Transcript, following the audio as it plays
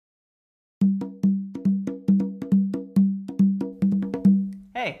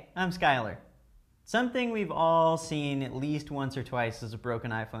Hey, I'm Skylar. Something we've all seen at least once or twice is a broken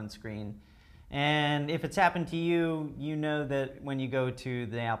iPhone screen. And if it's happened to you, you know that when you go to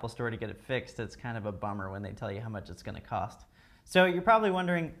the Apple Store to get it fixed, it's kind of a bummer when they tell you how much it's going to cost. So you're probably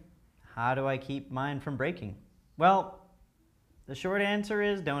wondering, how do I keep mine from breaking? Well, the short answer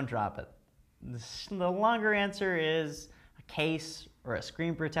is don't drop it. The longer answer is a case or a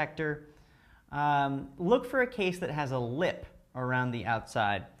screen protector. Look for a case that has a lip around the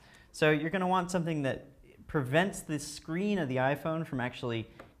outside. So you're going to want something that prevents the screen of the iPhone from actually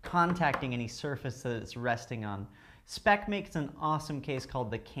contacting any surface that it's resting on. Spec makes an awesome case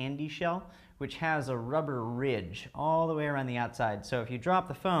called the Candy Shell, which has a rubber ridge all the way around the outside. So if you drop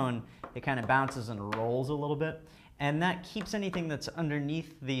the phone, it kind of bounces and rolls a little bit. And that keeps anything that's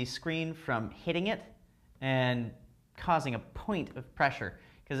underneath the screen from hitting it and causing a point of pressure,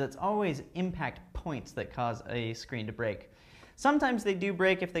 because it's always impact points that cause a screen to break. Sometimes they do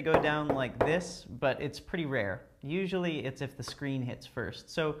break if they go down like this, but it's pretty rare. Usually it's if the screen hits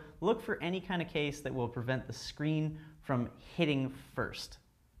first. So look for any kind of case that will prevent the screen from hitting first.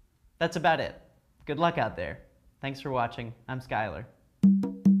 That's about it. Good luck out there. Thanks for watching. I'm Skylar.